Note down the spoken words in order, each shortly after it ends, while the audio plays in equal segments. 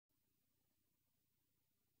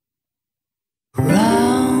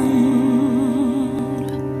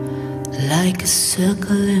like a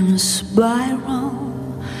circle in a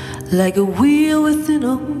spiral, like a wheel within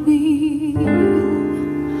a wheel,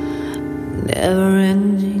 never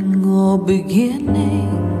ending or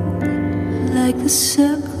beginning, like the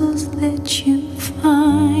circles that you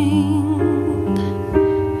find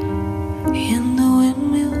in the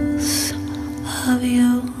windmills of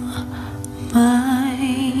your mind.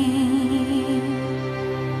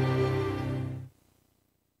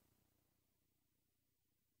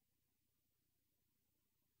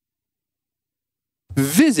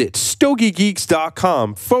 Visit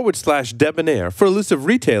StogieGeeks.com/debonair for a list of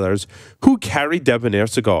retailers who carry debonair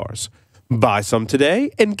cigars. Buy some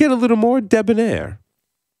today and get a little more debonair.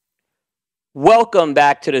 Welcome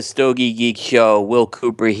back to the Stogie Geek Show. Will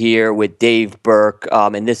Cooper here with Dave Burck,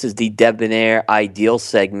 and this is the Debonair Ideal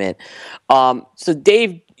segment. So,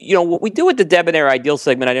 Dave, you know, what we do with the Debonair Ideal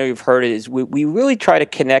segment, I know you've heard it, is we really try to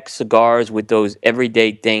connect cigars with those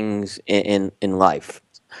everyday things in life.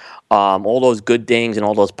 All those good things and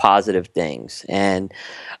all those positive things. And,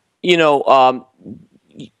 you know,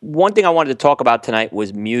 one thing I wanted to talk about tonight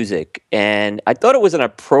was music. And I thought it was an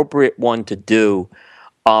appropriate one to do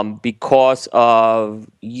because of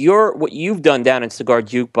what you've done down in Cigar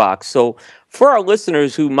Jukebox. So for our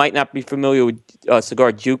listeners who might not be familiar with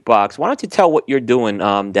Cigar Jukebox, why don't you tell what you're doing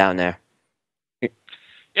down there?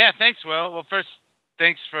 Yeah, thanks, Will. Well, first,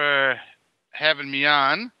 thanks for having me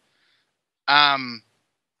on.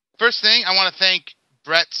 First thing, I want to thank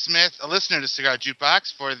Brett Smith, a listener to Cigar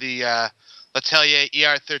Jukebox, for the L'Atelier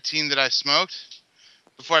ER13 that I smoked.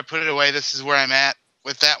 Before I put it away, this is where I'm at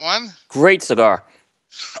with that one. Great cigar.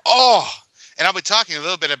 Oh, and I'll be talking a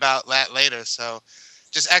little bit about that later. So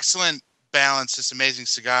just excellent balance, just amazing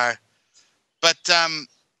cigar. But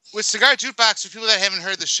with Cigar Jukebox, for people that haven't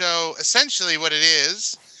heard the show, essentially what it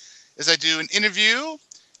is I do an interview,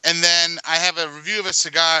 and then I have a review of a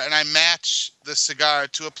cigar, and I match the cigar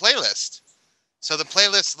to a playlist. So the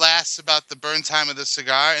playlist lasts about the burn time of the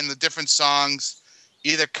cigar, and the different songs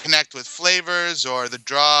either connect with flavors or the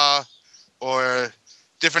draw or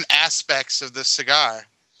different aspects of the cigar.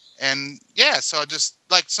 And yeah, so just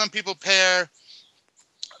like some people pair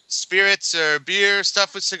spirits or beer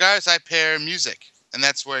stuff with cigars, I pair music, and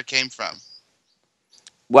that's where it came from.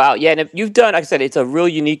 Wow, yeah, and if you've done, like I said, it's a real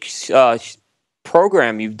unique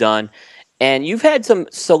program you've done, and you've had some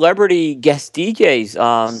celebrity guest DJs.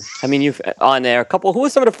 I mean, you've on there a couple. Who are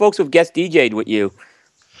some of the folks who've guest DJ'd with you?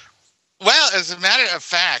 Well, as a matter of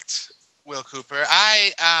fact, Will Cooper,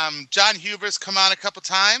 John Huber's come on a couple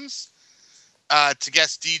times to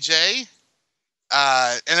guest DJ,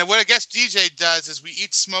 and then what a guest DJ does is we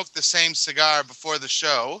each smoke the same cigar before the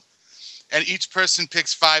show, and each person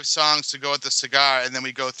picks 5 songs to go with the cigar, and then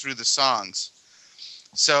we go through the songs.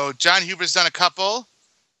 So John Huber's done a couple.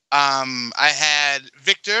 I had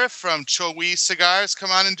Victor from Chowi Cigars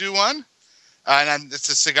come on and do one. And it's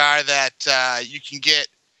a cigar that you can get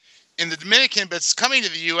in the Dominican, but it's coming to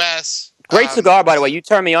the U.S. Great cigar, by the way. You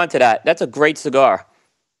turned me on to that. That's a great cigar.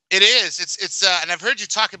 It is. It's and I've heard you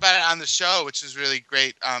talk about it on the show, which is really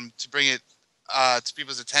great to bring it to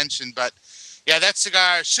people's attention. But yeah, that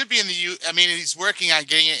cigar should be in the I mean, he's working on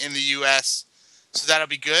getting it in the U.S., so that'll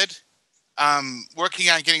be good. Working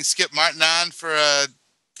on getting Skip Martin on for a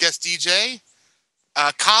guest DJ.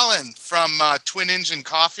 Colin from Twin Engine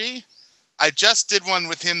Coffee. I just did one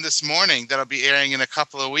with him this morning that'll be airing in a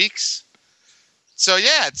couple of weeks. So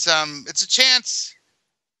yeah, it's a chance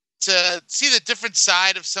to see the different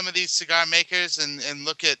side of some of these cigar makers and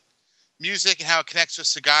look at music and how it connects with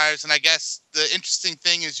cigars. And I guess the interesting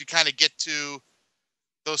thing is you kind of get to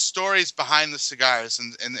those stories behind the cigars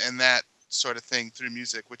and that sort of thing through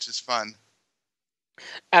music, which is fun.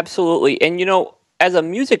 Absolutely. And, you know, as a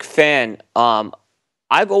music fan,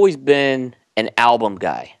 I've always been an album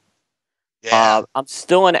guy. Yeah. I'm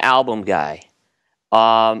still an album guy.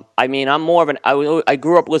 I mean, I'm more of I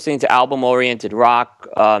grew up listening to album-oriented rock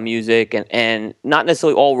music and not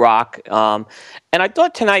necessarily all rock. And I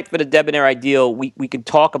thought tonight for the Debonair Ideal, we could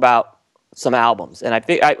talk about some albums. And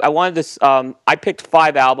I wanted this. I picked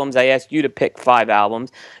 5 albums. I asked you to pick 5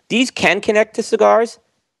 albums. These can connect to cigars.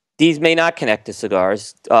 These may not connect to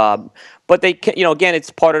cigars. But they can, you know, again,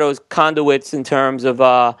 it's part of those conduits in terms of,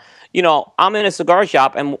 you know, I'm in a cigar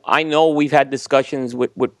shop and I know we've had discussions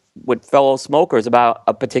with fellow smokers about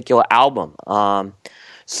a particular album.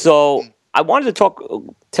 So I wanted to talk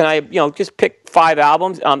tonight, you know, just pick 5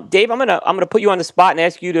 albums. Dave, I'm gonna put you on the spot and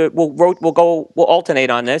ask you to, we'll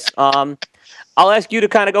alternate on this. I'll ask you to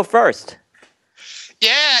kind of go first.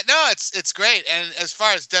 Yeah, no, it's great. And as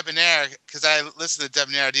far as Debonair, because I listen to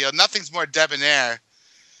Debonair Ideal, nothing's more Debonair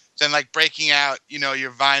than like breaking out, you know, your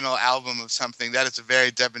vinyl album of something. That is a very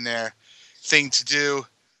Debonair thing to do.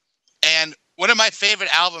 And one of my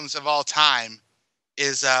favorite albums of all time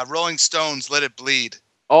is Rolling Stones' Let It Bleed.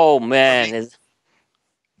 Oh, man.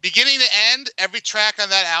 Beginning to end, every track on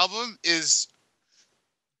that album is,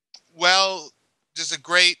 well, just a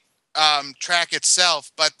great track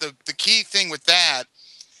itself. But the key thing with that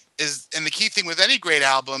is, and the key thing with any great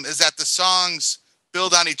album, is that the songs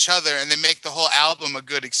build on each other and they make the whole album a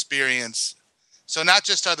good experience. So not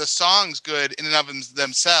just are the songs good in and of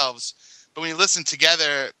themselves, but when you listen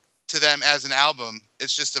together to them as an album,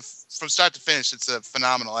 it's just from start to finish, it's a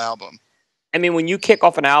phenomenal album. I mean, when you kick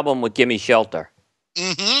off an album with Gimme Shelter,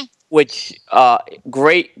 mm-hmm. which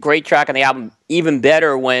great track on the album, even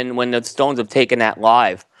better when the Stones have taken that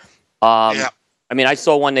live. Yeah. I mean, I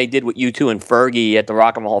saw one they did with U2 and Fergie at the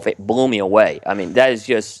Rock and Roll Hall of Fame. Blew me away. I mean, that is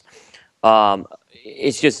just,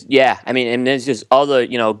 it's just, yeah. I mean, and there's just other,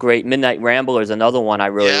 great Midnight Ramblers, another one I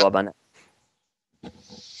really love on it.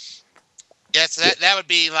 Yeah, so that would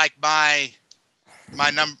be like my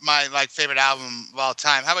favorite album of all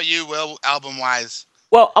time. How about you, Will, album wise?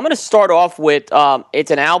 Well, I'm going to start off with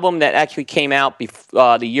it's an album that actually came out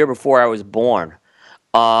the year before I was born,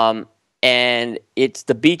 and it's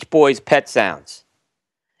the Beach Boys' Pet Sounds.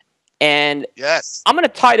 And yes, I'm going to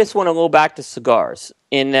tie this one a little back to cigars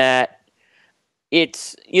in that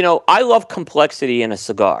it's I love complexity in a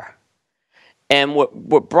cigar, and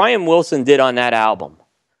what Brian Wilson did on that album.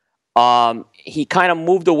 He kind of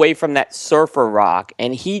moved away from that surfer rock,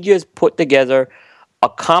 and he just put together a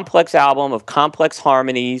complex album of complex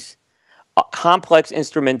harmonies, a complex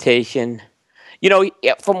instrumentation.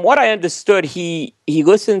 From what I understood, he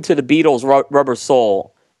listened to the Beatles' Rubber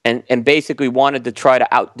Soul and basically wanted to try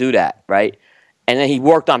to outdo that, right? And then he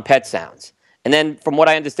worked on Pet Sounds. And then from what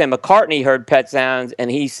I understand, McCartney heard Pet Sounds,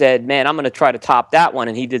 and he said, man, I'm going to try to top that one,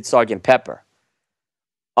 and he did Sgt. Pepper.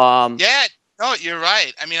 Yeah. No, you're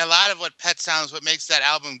right. I mean, a lot of what Pet Sounds, what makes that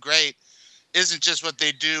album great, isn't just what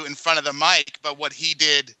they do in front of the mic, but what he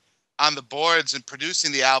did on the boards and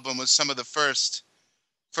producing the album was some of the first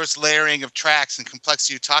layering of tracks and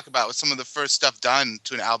complexity you talk about, was some of the first stuff done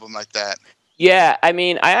to an album like that. Yeah, I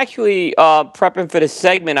mean, I actually prepping for this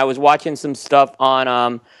segment, I was watching some stuff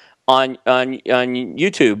on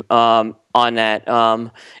YouTube on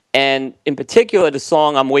that, and in particular, the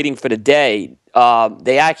song "I'm Waiting for the Day."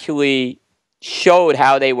 They actually showed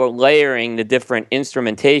how they were layering the different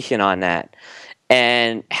instrumentation on that,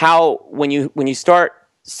 and how when you start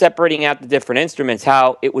separating out the different instruments,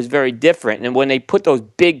 how it was very different. And when they put those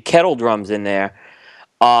big kettle drums in there,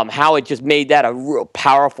 how it just made that a real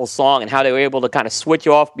powerful song, and how they were able to kind of switch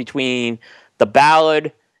off between the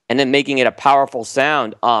ballad and then making it a powerful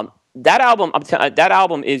sound. That album,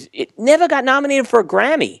 it never got nominated for a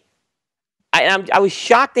Grammy. I was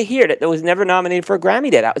shocked to hear that it was never nominated for a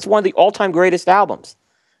Grammy. It's one of the all-time greatest albums.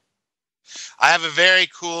 I have a very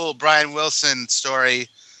cool Brian Wilson story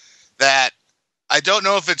that I don't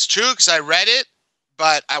know if it's true because I read it,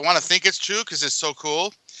 but I want to think it's true because it's so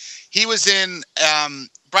cool. He was in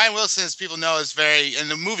Brian Wilson, as people know, is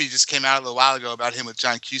and the movie just came out a little while ago about him with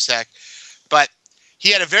John Cusack, but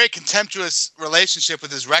he had a very contemptuous relationship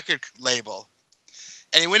with his record label.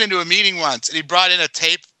 And he went into a meeting once and he brought in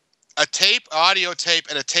audio tape,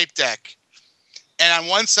 and a tape deck. And on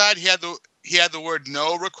one side he had the word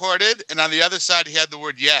no recorded, and on the other side he had the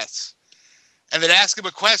word yes. And they'd ask him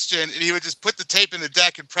a question, and he would just put the tape in the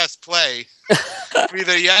deck and press play for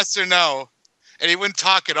either yes or no, and he wouldn't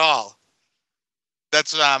talk at all.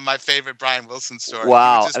 That's my favorite Brian Wilson story.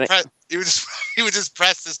 Wow. He would just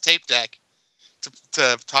press this tape deck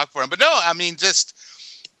to talk for him. But no, I mean,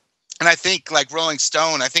 and I think like Rolling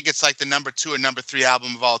Stone, I think it's like the number 2 or number 3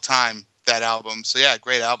 album of all time, that album. So yeah,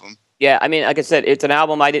 great album. Yeah, I mean, like I said, it's an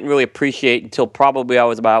album I didn't really appreciate until probably I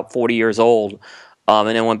was about 40 years old. And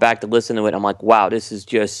then went back to listen to it. I'm like, wow, this is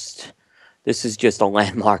just a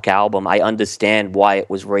landmark album. I understand why it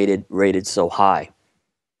was rated so high.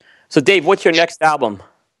 So Dave, what's your next album?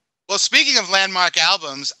 Well, speaking of landmark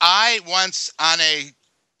albums, I once on a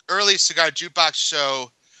early Cigar Jukebox show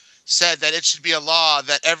said that it should be a law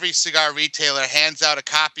that every cigar retailer hands out a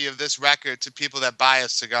copy of this record to people that buy a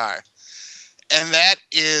cigar. And that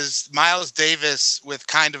is Miles Davis with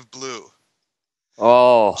Kind of Blue.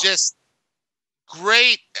 Oh. Just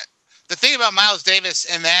great. The thing about Miles Davis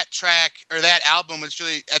and that track, or that album, was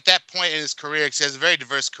really, at that point in his career, because he has a very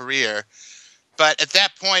diverse career, but at that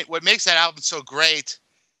point, what makes that album so great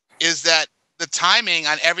is that the timing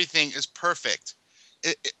on everything is perfect.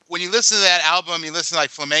 When you listen to that album, you listen to like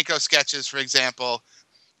flamenco sketches, for example,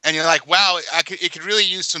 and you're like, wow, it could really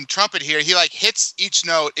use some trumpet here. He like hits each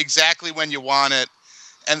note exactly when you want it,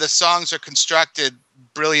 and the songs are constructed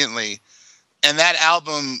brilliantly. And that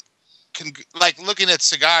album like looking at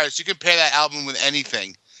Cigars, you compare that album with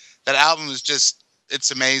anything. That album is just,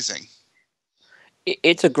 it's amazing.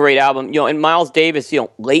 It's a great album, and Miles Davis,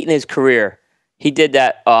 late in his career, he did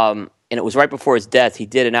that, and it was right before his death. He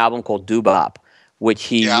did an album called Doo-Bop, which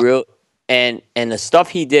he real and the stuff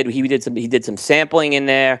he did some sampling in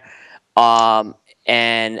there,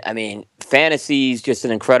 and I mean, Fantasy's just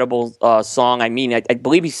an incredible song. I mean, I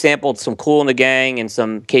believe he sampled some Kool and the Gang and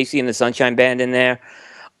some Casey and the Sunshine Band in there.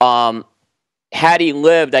 Had he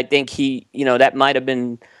lived, I think that might have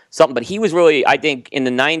been something, but he was really, I think, in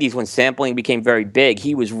the 90s when sampling became very big,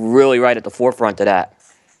 he was really right at the forefront of that.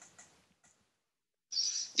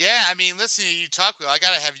 Yeah, I mean, listening to you talk, Will, I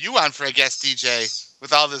got to have you on for a guest DJ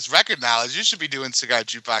with all this record knowledge. You should be doing Cigar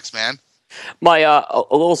Jukebox, man. My a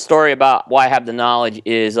little story about why I have the knowledge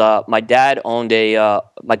is my dad owned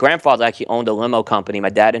my grandfather actually owned a limo company. My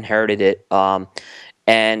dad inherited it.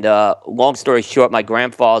 And long story short, my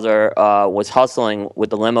grandfather was hustling with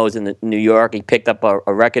the limos in New York. He picked up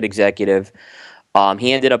a record executive.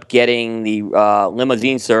 He ended up getting the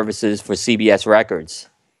limousine services for CBS Records.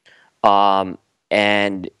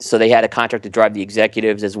 And so they had a contract to drive the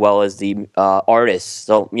executives as well as the artists.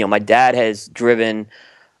 So, my dad has driven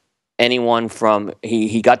anyone from,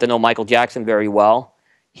 he got to know Michael Jackson very well.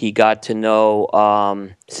 He got to know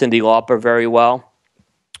Cyndi Lauper very well.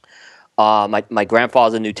 My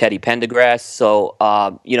grandfather knew Teddy Pendergrass. So,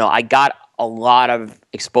 I got a lot of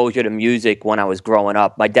exposure to music when I was growing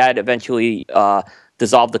up. My dad eventually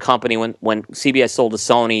dissolved the company when CBS sold to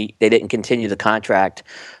Sony. They didn't continue the contract,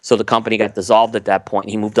 so the company got dissolved at that point.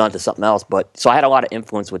 He moved on to something else. But so I had a lot of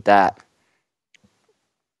influence with that.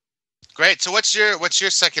 Great. So what's your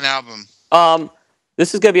second album?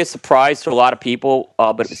 This is going to be a surprise to a lot of people,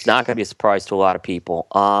 but it's not going to be a surprise to a lot of people.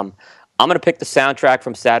 I'm going to pick the soundtrack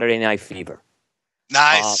from Saturday Night Fever.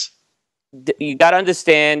 Nice. You got to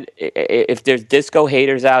understand, if there's disco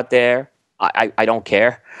haters out there, I don't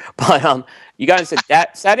care. But you got to understand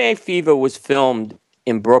that Saturday Night Fever was filmed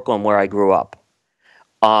in Brooklyn, where I grew up.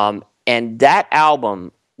 And that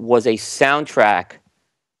album was a soundtrack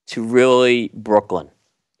to really Brooklyn,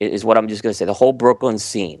 is what I'm just going to say, the whole Brooklyn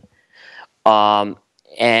scene.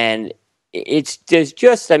 And there's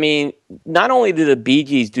just, I mean, not only do the Bee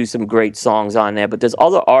Gees do some great songs on there, but there's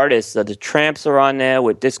other artists. The Tramps are on there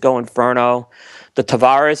with Disco Inferno. The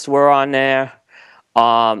Tavares were on there.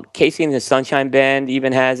 Casey and the Sunshine Band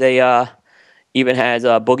even has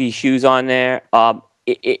Boogie Shoes on there.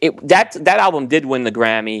 That album did win the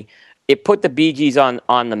Grammy. It put the Bee Gees on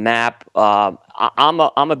the map. I'm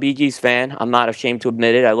a Bee Gees fan. I'm not ashamed to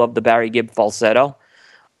admit it. I love the Barry Gibb falsetto.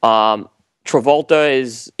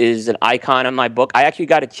 Travolta is an icon in my book. I actually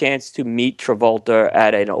got a chance to meet Travolta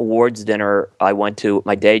at an awards dinner I went to at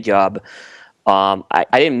my day job. I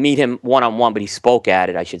didn't meet him one-on-one, but he spoke at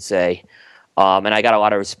it, I should say. And I got a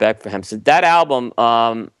lot of respect for him. So that album,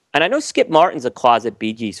 and I know Skip Martin's a closet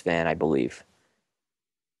Bee Gees fan, I believe.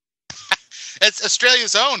 It's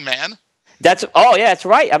Australia's own, man. That's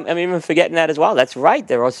right. I'm even forgetting that as well. That's right.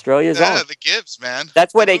 They're Australia's own. The Gibbs, man.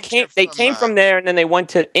 That's where they came. They came from there, and then they went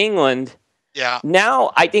to England. Yeah.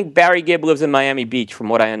 Now I think Barry Gibb lives in Miami Beach, from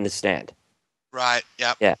what I understand. Right.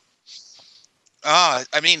 Yep. Yeah. Oh,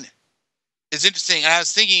 I mean, it's interesting. I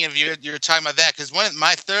was thinking of you were talking about that because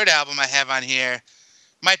my third album I have on here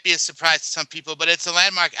might be a surprise to some people, but it's a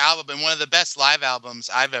landmark album and one of the best live albums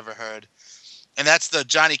I've ever heard, and that's the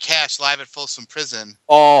Johnny Cash Live at Folsom Prison.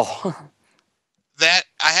 Oh. That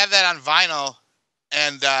I have that on vinyl,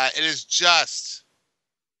 and it is just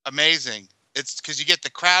amazing. It's because you get the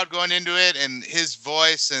crowd going into it, and his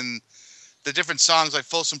voice, and the different songs like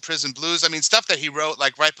Folsom Prison Blues. I mean, stuff that he wrote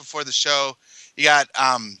like right before the show. You got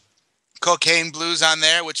Cocaine Blues on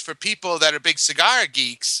there, which for people that are big cigar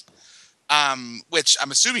geeks, which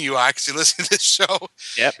I'm assuming you are because you listen to this show.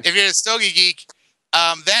 Yep. If you're a Stogie geek,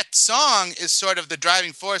 that song is sort of the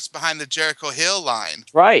driving force behind the Jericho Hill line.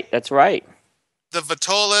 Right. That's right. The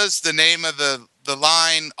Vitolas, the name of the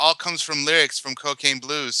line, all comes from lyrics from Cocaine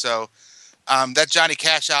Blues. So that Johnny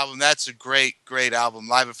Cash album, that's a great, great album,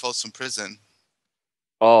 Live at Folsom Prison.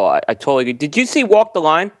 Oh, I totally agree. Did you see Walk the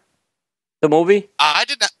Line, the movie? I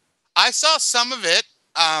did not. I saw some of it,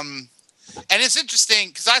 and it's interesting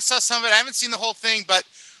because I saw some of it. I haven't seen the whole thing, but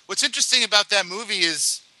what's interesting about that movie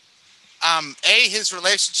is, his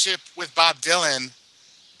relationship with Bob Dylan.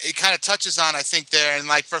 It kind of touches on, I think, there. And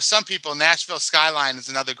like for some people, Nashville Skyline is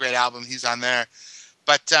another great album. He's on there.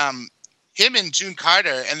 But him and June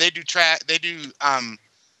Carter, and they do tracks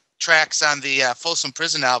on the Folsom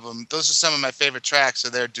Prison album. Those are some of my favorite tracks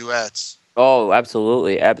of their duets. Oh,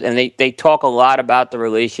 absolutely. And they talk a lot about the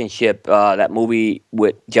relationship, that movie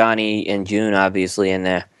with Johnny and June, obviously, in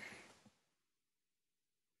there.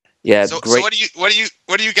 Yeah, So great. what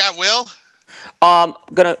do you got, Will? I'm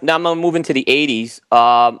gonna move into the '80s,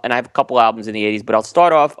 and I have a couple albums in the '80s, but I'll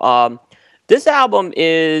start off. This album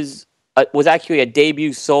was actually a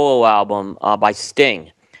debut solo album by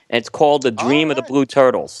Sting, and it's called "The All Dream of the right. Blue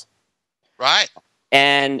Turtles." Right.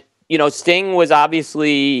 And Sting was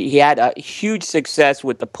obviously he had a huge success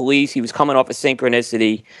with the Police. He was coming off of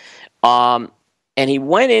Synchronicity, um, and he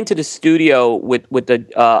went into the studio with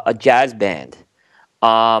a jazz band.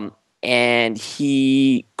 Um, and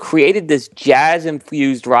he created this jazz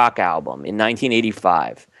infused rock album in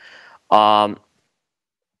 1985. Um,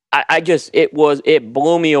 it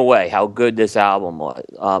blew me away how good this album was.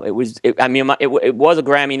 It was a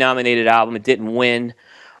Grammy nominated album. It didn't win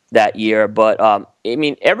that year, but I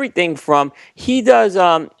mean everything from he does.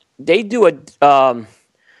 They do a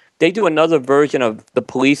they do another version of the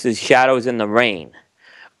Police's "Shadows in the Rain."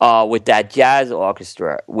 With that jazz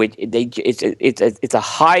orchestra, which it's a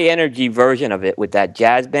high energy version of it with that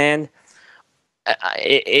jazz band.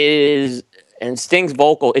 It is, and Sting's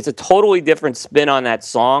vocal. It's a totally different spin on that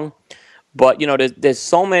song. But there's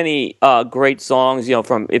so many great songs.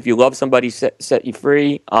 From "If You Love Somebody, Set You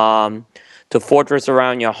Free," to "Fortress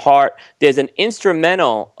Around Your Heart." There's an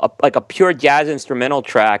instrumental, like a pure jazz instrumental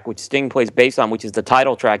track, which Sting plays bass on, which is the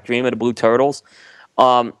title track, "Dream of the Blue Turtles."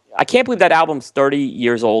 I can't believe that album's 30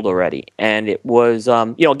 years old already, and it was,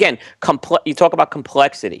 again, you talk about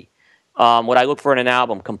complexity. What I look for in an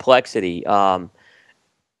album, complexity.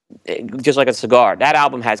 Just like a cigar, that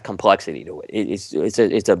album has complexity to it.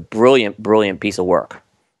 It's a brilliant piece of work.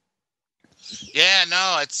 Yeah,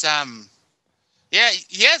 no, it's yeah,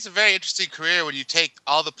 he has a very interesting career when you take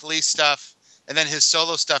all the Police stuff and then his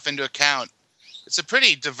solo stuff into account. It's a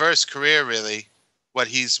pretty diverse career, really, what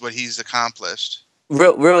he's accomplished.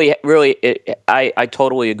 Really, really, I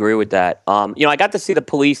totally agree with that. I got to see the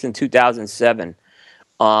Police in 2007.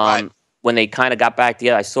 Right. When they kind of got back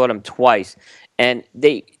together, I saw them twice, and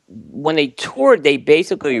when they toured, they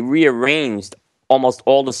basically rearranged almost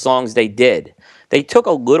all the songs they did. They took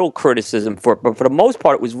a little criticism for it, but for the most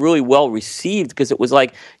part, it was really well received because it was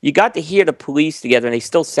like you got to hear the Police together, and they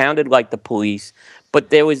still sounded like the Police, but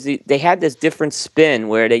they had this different spin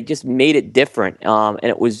where they just made it different, and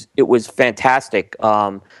it was fantastic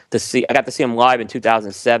to see. I got to see them live in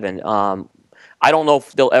 2007. I don't know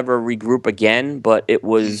if they'll ever regroup again, but it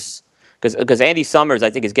was because Andy Summers I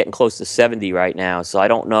think is getting close to 70 right now, so I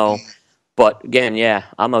don't know. But again, yeah,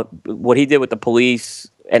 what he did with the Police,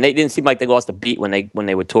 and they didn't seem like they lost a beat when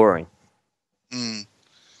they were touring. Mm.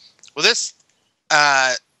 Well, this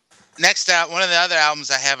next out one of the other albums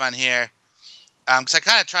I have on here, because I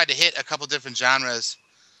kind of tried to hit a couple different genres.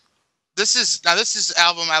 This is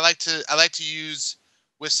album I like to use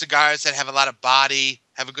with cigars that have a lot of body,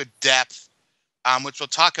 have a good depth, which we'll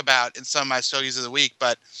talk about in some of my Stogies of the Week.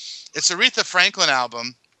 But it's a Aretha Franklin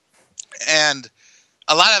album, and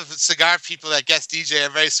a lot of cigar people that guest DJ are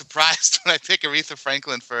very surprised when I pick Aretha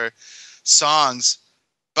Franklin for songs.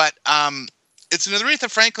 But it's an Aretha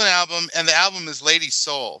Franklin album, and the album is Lady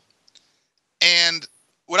Soul. And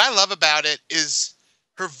what I love about it is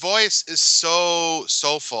her voice is so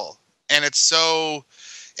soulful, and it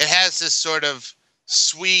has this sort of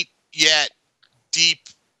sweet yet deep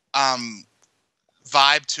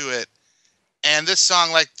vibe to it. And this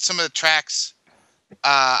song, like some of the tracks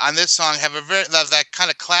on this song, have that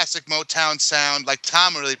kind of classic Motown sound. Like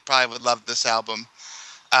Tom really probably would love this album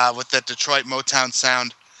with that Detroit Motown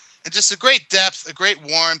sound, and just a great depth, a great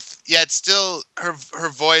warmth. Yet still, her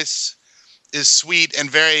voice is sweet and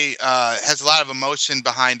very has a lot of emotion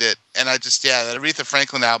behind it. And that Aretha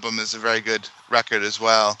Franklin album is a very good record as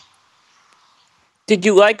well. Did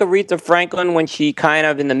you like Aretha Franklin when she kind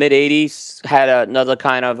of in the mid '80s had another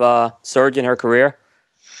kind of surge in her career?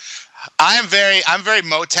 I'm very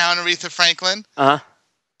Motown Aretha Franklin.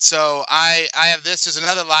 So I have this as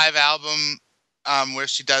another live album where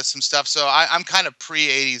she does some stuff. So I'm kind of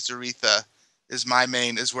pre-'80s Aretha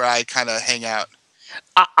is where I kind of hang out.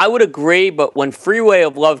 I would agree, but when Freeway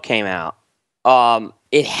of Love came out,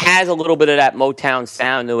 it has a little bit of that Motown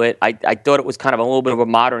sound to it. I thought it was kind of a little bit of a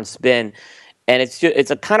modern spin, and it's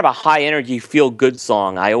a kind of a high energy, feel good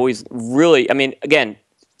song. Again,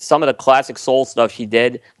 some of the classic soul stuff she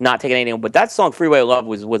did, not taking anything, but that song Freeway of Love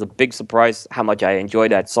was a big surprise how much I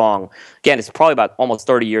enjoyed that song. Again, it's probably about almost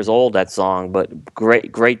 30 years old, that song, but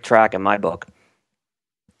great track in my book.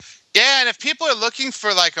 Yeah, and if people are looking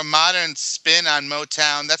for like a modern spin on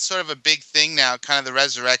Motown, that's sort of a big thing now, kind of the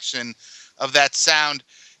resurrection of that sound,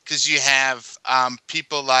 because you have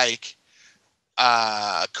people like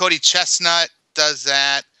Cody Chestnut does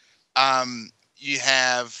that. You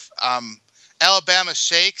have Alabama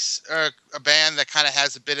Shakes are a band that kind of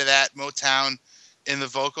has a bit of that Motown in the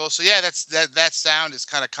vocal. So yeah, that sound is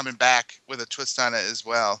kind of coming back with a twist on it as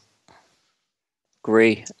well.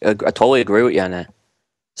 Agree. I totally agree with you on that.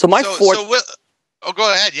 So my fourth. Oh,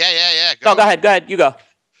 go ahead. Yeah. No, go ahead. Go ahead. You go.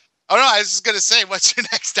 Oh no, I was just gonna say, what's your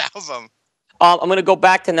next album? I'm gonna go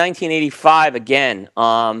back to 1985 again.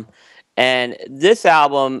 And this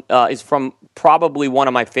album is from probably one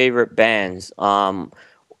of my favorite bands.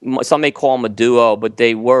 Some may call them a duo, but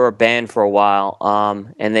they were a band for a while.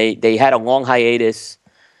 And they had a long hiatus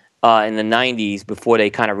in the 90s before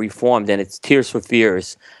they kind of reformed. And it's Tears for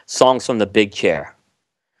Fears, Songs from the Big Chair.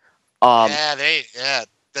 That's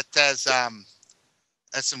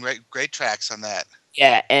some great tracks on that.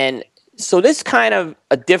 Yeah, and so this kind of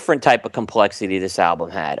a different type of complexity this album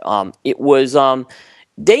had. It was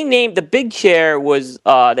they named the Big Chair was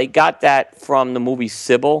they got that from the movie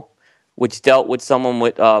Sybil, which dealt with someone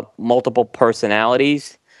with multiple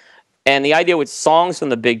personalities. And the idea with Songs from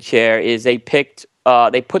the Big Chair is they put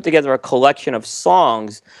together a collection of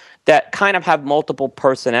songs that kind of have multiple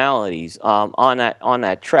personalities on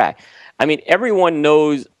that track. I mean, everyone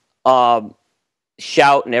knows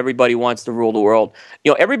Shout and Everybody Wants to Rule the World.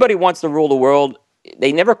 You know, Everybody Wants to Rule the World,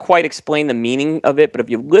 they never quite explain the meaning of it, but if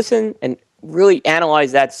you listen and really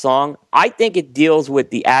analyze that song, I think it deals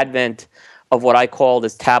with the advent of what I call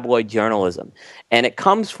this tabloid journalism. And it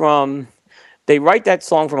comes from, they write that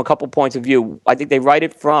song from a couple points of view. I think they write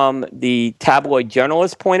it from the tabloid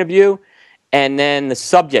journalist point of view and then the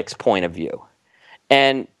subject's point of view.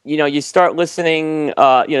 And, you know, you start listening,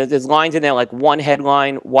 there's lines in there like one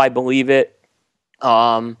headline, Why Believe It?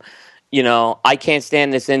 You know, I Can't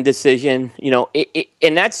Stand This Indecision. You know,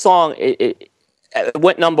 in that song, it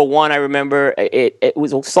went number one. I remember it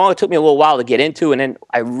was a song that took me a little while to get into, and then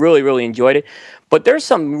I really, really enjoyed it. But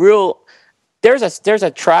there's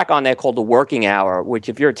a track on there called The Working Hour, which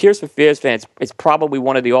if you're a Tears for Fears fan, it's probably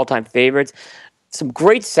one of the all-time favorites. Some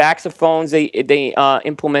great saxophones they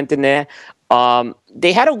implement in there.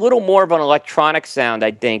 They had a little more of an electronic sound,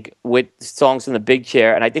 I think, with Songs in the Big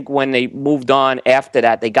Chair. And I think when they moved on after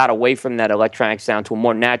that, they got away from that electronic sound to a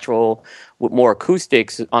more natural, with more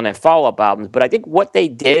acoustics on their follow-up albums. But I think what they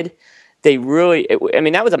did, they really,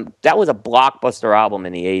 that was a blockbuster album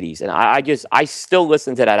in the 80s. And I still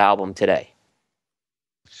listen to that album today.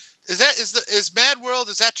 Is Mad World,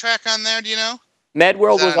 is that track on there, do you know? Mad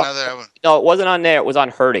World was on, no, it wasn't on there. It was on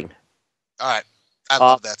Hurting. All right. I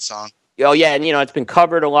love that song. Oh, yeah, and, it's been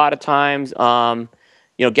covered a lot of times.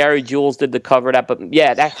 Gary Jules did the cover of that. But,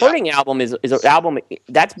 yeah, that Hurting album is an album,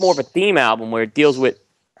 that's more of a theme album where it deals with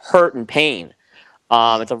hurt and pain.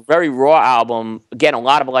 It's a very raw album. Again, a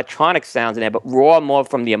lot of electronic sounds in there, but raw more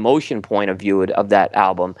from the emotion point of view of that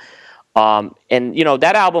album. And,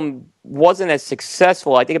 that album wasn't as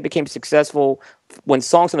successful. I think it became successful when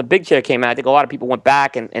Songs from the Big Chair came out. I think a lot of people went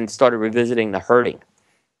back and started revisiting the Hurting.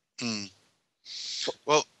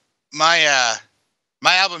 Well, my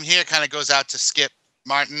album here kind of goes out to Skip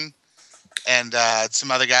Martin and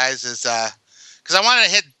some other guys is because I wanted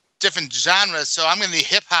to hit different genres, so I'm in the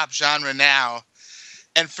hip hop genre now.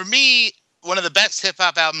 And for me, one of the best hip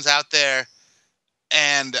hop albums out there,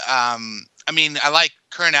 and I like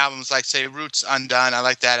current albums like say Roots Undone. I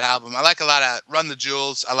like that album. I like a lot of Run the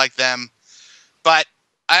Jewels. I like them, but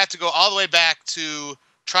I have to go all the way back to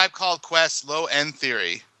Tribe Called Quest, Low End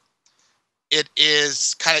Theory. It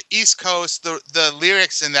is kind of East Coast. The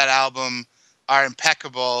lyrics in that album are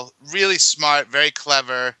impeccable, really smart, very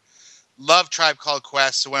clever. Love Tribe Called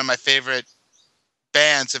Quest. So one of my favorite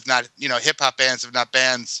bands, if not, hip-hop bands, if not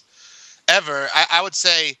bands ever. I would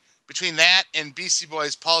say between that and Beastie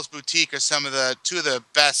Boys' Paul's Boutique are two of the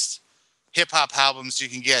best hip-hop albums you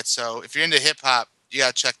can get. So if you're into hip-hop, you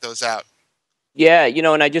got to check those out. Yeah,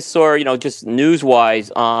 and I just saw, just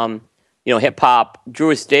news-wise, hip hop.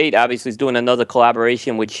 Drew Estate obviously is doing another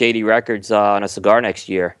collaboration with Shady Records on a cigar next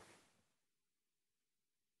year.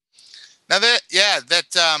 Now there's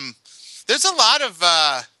a lot of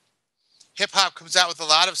hip hop comes out with a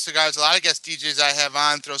lot of cigars. A lot of guest DJs I have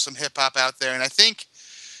on throw some hip hop out there, and I think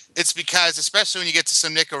it's because, especially when you get to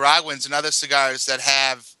some Nicaraguans and other cigars that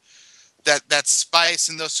have that spice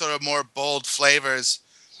and those sort of more bold flavors,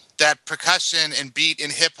 that percussion and beat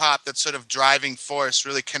in hip hop, that sort of driving force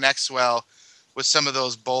really connects well with some of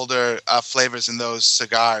those bolder flavors in those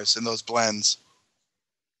cigars and those blends.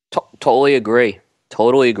 Totally agree.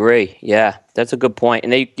 Yeah, that's a good point.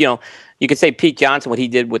 And they, you could say Pete Johnson, what he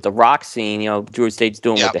did with the rock scene, Drew Estate's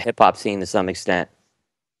doing with the hip hop scene to some extent.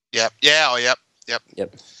 Yep. Yeah. Oh, yep.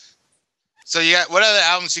 So you got, what other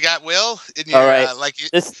albums you got, Will? In your, all right.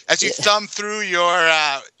 As you thumb through your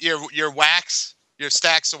wax. Your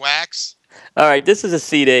stacks of wax. All right, this is a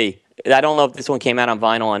CD. I don't know if this one came out on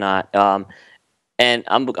vinyl or not. And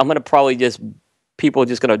I'm gonna probably just people are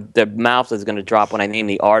just gonna their mouths is gonna drop when I name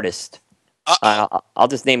the artist. I'll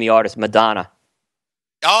just name the artist Madonna.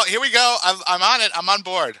 Oh, here we go. I'm on it. I'm on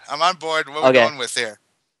board. I'm on board. What we're going with here.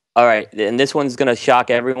 All right, and this one's gonna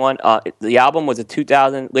shock everyone. The album was a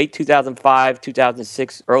late 2005,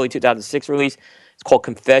 2006, early 2006 release. It's called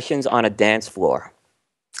Confessions on a Dance Floor.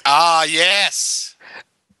 Ah, yes.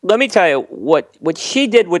 Let me tell you what she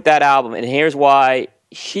did with that album, and here's why.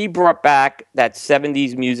 She brought back that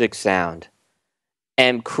 70s music sound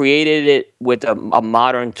and created it with a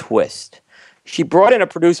modern twist. She brought in a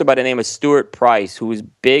producer by the name of Stuart Price, who was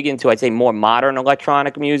big into, I'd say, more modern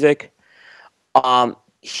electronic music.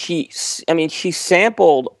 She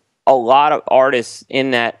sampled a lot of artists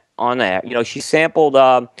on there. You know, she sampled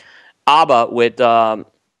ABBA with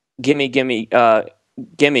 "Gimme Gimme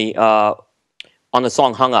Gimme" on the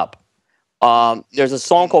song "Hung Up." There's a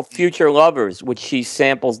song called "Future Lovers," which she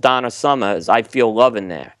samples Donna Summer's "I Feel Love" in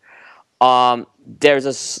there. There's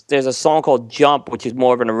a song called "Jump," which is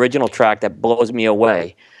more of an original track that blows me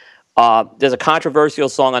away. There's a controversial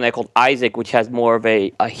song on there called "Isaac," which has more of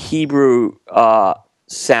a Hebrew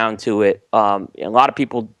sound to it. A lot of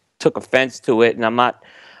people took offense to it, and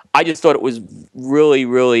I just thought it was really,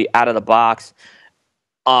 really out of the box.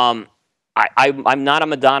 I'm not a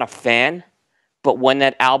Madonna fan, but when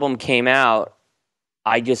that album came out,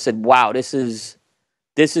 I just said, "Wow, this is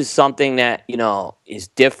something that, you know, is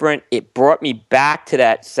different." It brought me back to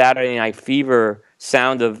that Saturday Night Fever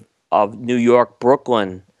sound of New York,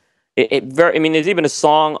 Brooklyn. There's even a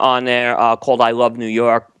song on there called "I Love New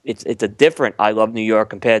York." It's a different "I Love New York"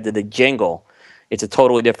 compared to the jingle. It's a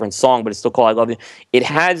totally different song, but it's still called "I Love You." It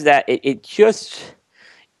has that.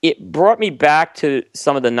 It brought me back to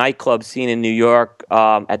some of the nightclub scene in New York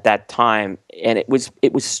at that time, and it was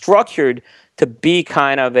structured to be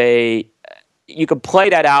kind of you could play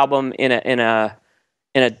that album in a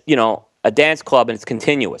a dance club, and it's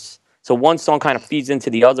continuous. So one song kind of feeds into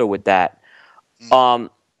the other with that.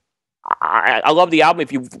 I love the album.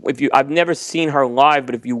 If you I've never seen her live,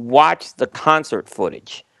 but if you watch the concert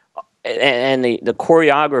footage and the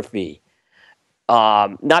choreography,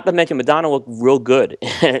 not to mention Madonna looked real good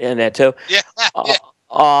in that too. Yeah.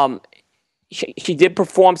 She did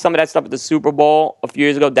perform some of that stuff at the Super Bowl a few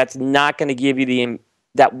years ago. That's not going to give you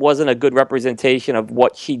that wasn't a good representation of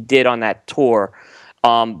what she did on that tour.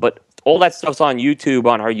 But all that stuff's on YouTube,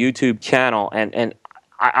 on her YouTube channel, and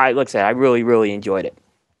I like I said, I really, really enjoyed it.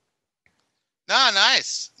 No,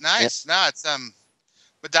 nice. Yep. No, it's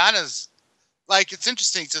Madonna's, like, it's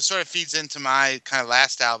interesting. It sort of feeds into my kind of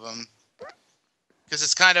last album, because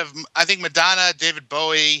it's kind of, I think Madonna, David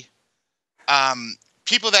Bowie,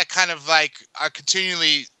 people that kind of like are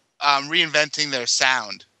continually reinventing their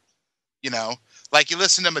sound. You know, like you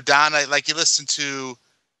listen to Madonna, like you listen to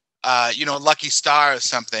Lucky Star or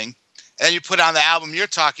something, and then you put on the album you're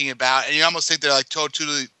talking about, and you almost think they're like two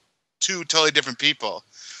totally different people.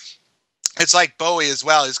 It's like Bowie as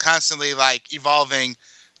well. He's constantly like evolving,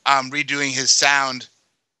 redoing his sound.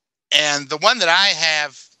 And the one that I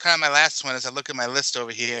have, kind of my last one, as I look at my list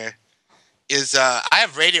over here, is I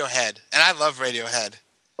have Radiohead, and I love Radiohead.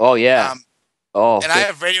 Oh yeah. I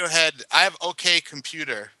have Radiohead. I have OK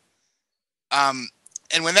Computer.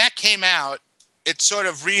 And when that came out, it sort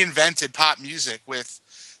of reinvented pop music with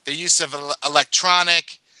the use of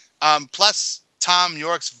electronic. Plus, Tom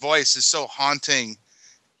York's voice is so haunting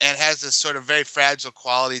and has this sort of very fragile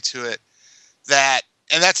quality to it.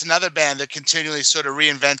 And that's another band that continually sort of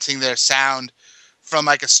reinventing their sound from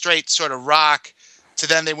like a straight sort of rock to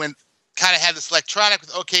then they went kind of had this electronic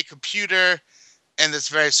with OK Computer and this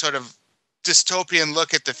very sort of dystopian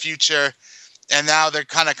look at the future. And now they're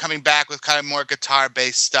kind of coming back with kind of more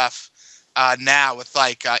guitar-based stuff now with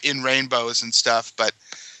like In Rainbows and stuff. But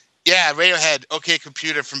yeah, Radiohead, OK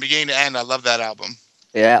Computer from beginning to end. I love that album.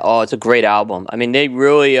 Yeah, it's a great album. I mean, they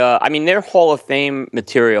really, they're Hall of Fame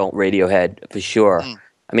material, Radiohead, for sure.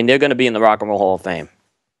 I mean, they're going to be in the Rock and Roll Hall of Fame.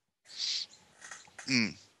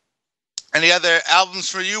 Any other albums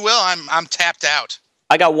for you, Will? I'm tapped out.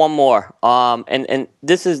 I got one more. And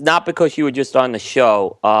this is not because you were just on the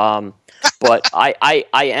show, but I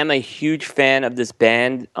am a huge fan of this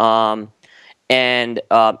band. And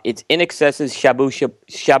it's In Excess's Shabu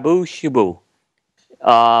Shabu,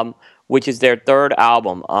 which is their third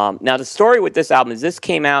album. Now, the story with this album is this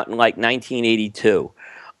came out in like 1982.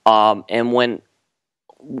 And when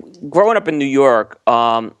growing up in New York,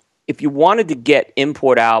 if you wanted to get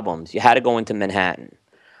import albums, you had to go into Manhattan.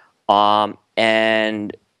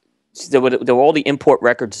 And there were all the import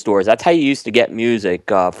record stores. That's how you used to get music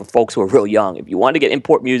for folks who were real young. If you wanted to get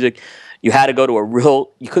import music, you had to go to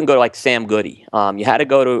you couldn't go to like Sam Goody. You had to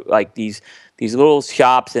go to like these little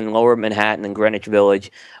shops in Lower Manhattan and Greenwich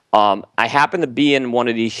Village. I happened to be in one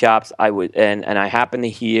of these shops. And I happened to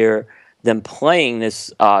hear them playing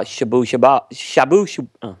this Shabu Shuba.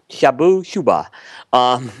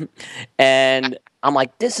 And I'm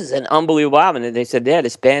like, this is an unbelievable album. And they said, yeah,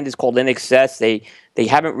 this band is called In Excess. They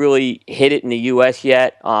haven't really hit it in the U.S.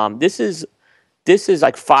 yet. This is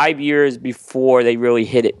like 5 years before they really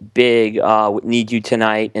hit it big with Need You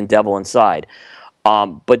Tonight and Devil Inside.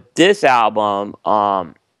 But this album,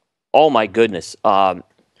 oh my goodness. I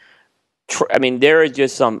mean, there is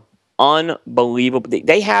just some unbelievable.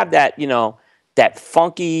 They have that, that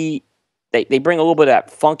funky. They bring a little bit of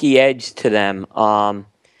that funky edge to them.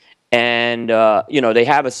 And they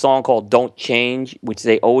have a song called "Don't Change," which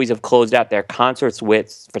they always have closed out their concerts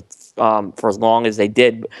with for as long as they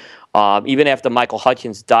did, even after Michael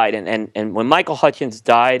Hutchence died. And when Michael Hutchence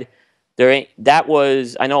died, that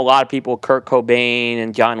was, I know a lot of people, Kurt Cobain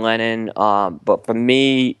and John Lennon, but for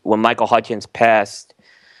me, when Michael Hutchence passed,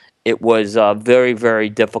 it was very, very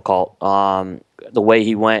difficult. The way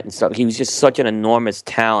he went and stuff. He was just such an enormous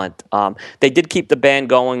talent. They did keep the band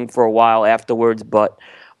going for a while afterwards, but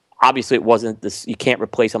obviously it wasn't this. You can't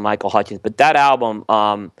replace a Michael Hutchence. But that album,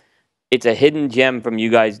 it's a hidden gem from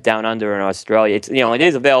you guys down under in Australia. It's it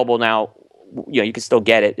is available now. You can still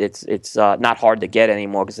get it. It's not hard to get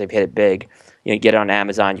anymore because they've hit it big. You get it on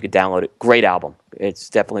Amazon. You can download it. Great album. It's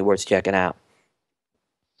definitely worth checking out.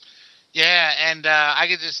 Yeah, and I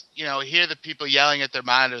could just hear the people yelling at their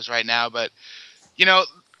monitors right now. But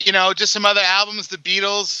just some other albums. The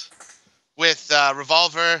Beatles with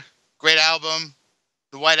Revolver, great album.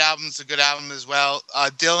 The White Album's a good album as well.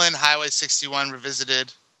 Dylan, Highway 61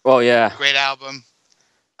 Revisited. Oh yeah, great album.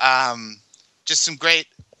 Just some great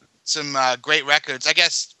records. I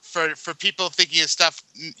guess for people thinking of stuff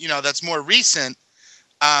that's more recent,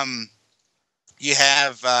 you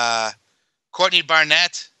have Courtney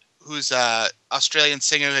Barnett, who's a Australian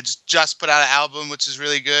singer who had just put out an album which is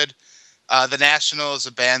really good. The National is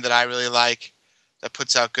a band that I really like that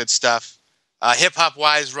puts out good stuff. Hip hop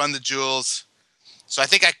wise, Run the Jewels. So I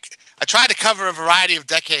think I tried to cover a variety of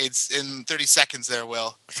decades in 30 seconds there,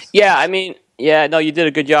 Will. Yeah, no, you did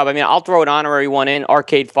a good job. I'll throw an honorary one in.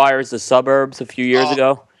 Arcade Fire's The Suburbs a few years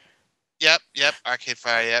ago. Yep, Arcade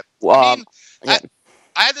Fire, yep. Well, I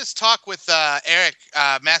had this talk with Eric,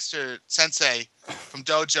 Master Sensei from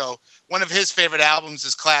Dojo. One of his favorite albums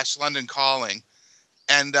is Clash, London Calling.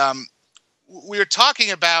 And we were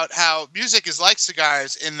talking about how music is like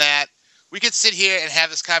cigars in that we could sit here and have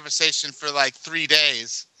this conversation for like 3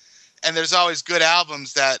 days, and there's always good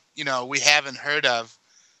albums that, we haven't heard of.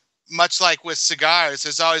 Much like with cigars,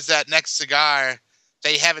 there's always that next cigar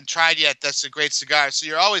that you haven't tried yet that's a great cigar. So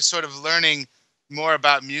you're always sort of learning more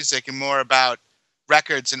about music and more about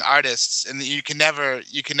records and artists, and you can never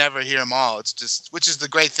hear them all. It's just, which is the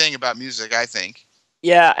great thing about music, I think.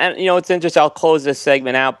 Yeah, and it's interesting. I'll close this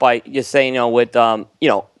segment out by just saying, with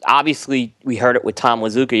obviously we heard it with Tom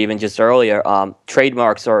Lazuka even just earlier.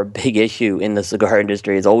 Trademarks are a big issue in the cigar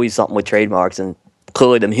industry. There's always something with trademarks, and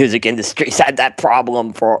clearly the music industry's had that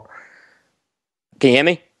problem for. Can you hear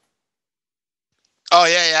me? Oh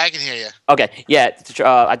yeah, I can hear you. Okay, yeah,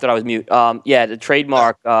 I thought I was mute. The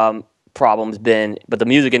trademark problem's been, but the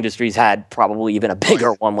music industry's had probably even a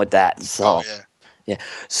bigger one with that. So. Yeah.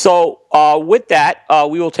 So with that,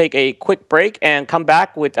 we will take a quick break and come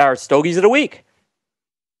back with our Stogies of the Week.